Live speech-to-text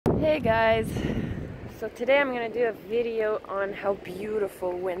Hey guys, so today I'm going to do a video on how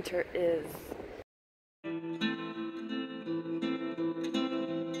beautiful winter is.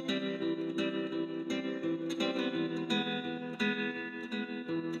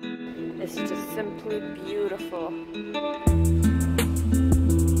 It's just simply beautiful.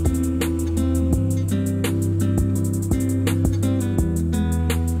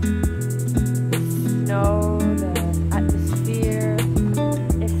 Snow, the atmosphere,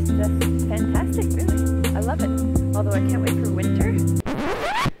 it's just fantastic, really. I love it. Although I can't wait for winter.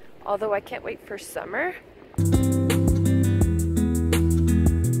 Although I can't wait for summer. It's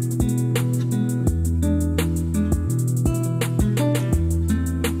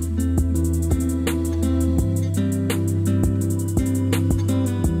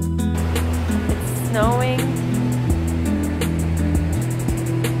snowing.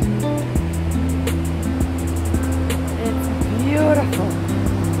 It's beautiful.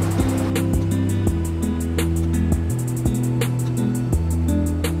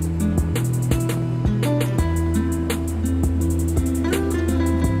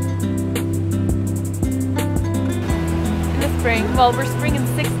 Spring. Well, we're spring in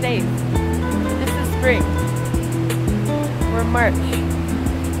 6 days. This is spring. We're March.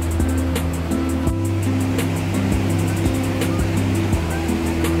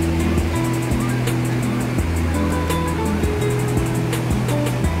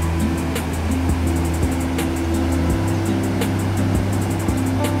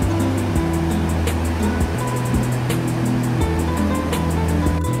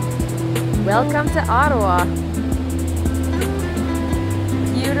 Welcome to Ottawa.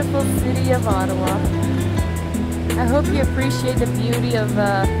 Beautiful city of Ottawa. I hope you appreciate the beauty of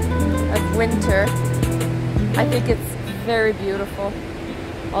winter. I think it's very beautiful.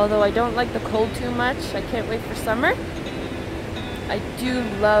 Although I don't like the cold too much, I can't wait for summer. I do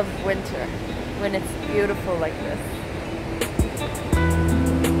love winter when it's beautiful like this.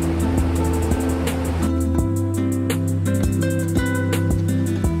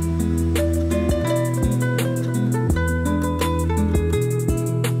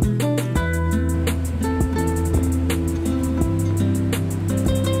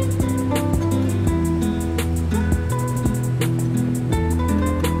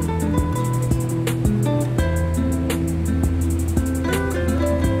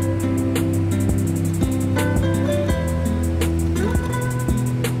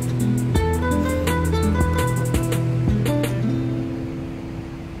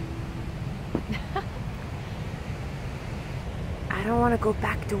 I don't want to go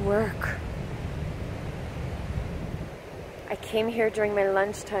back to work. I came here during my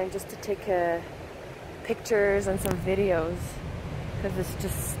lunchtime just to take pictures and some videos because it's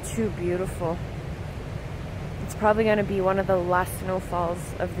just too beautiful. It's probably going to be one of the last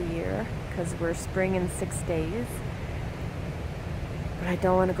snowfalls of the year because we're spring in 6 days. But I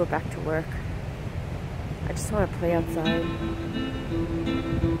don't want to go back to work. I just want to play outside.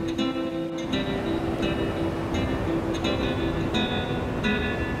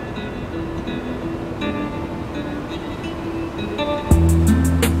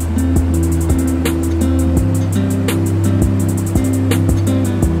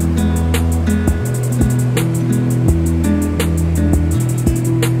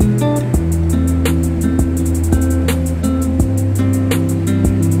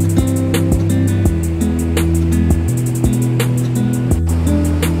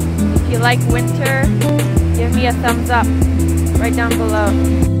 Like winter, give me a thumbs up right down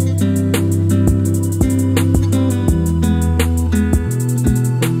below.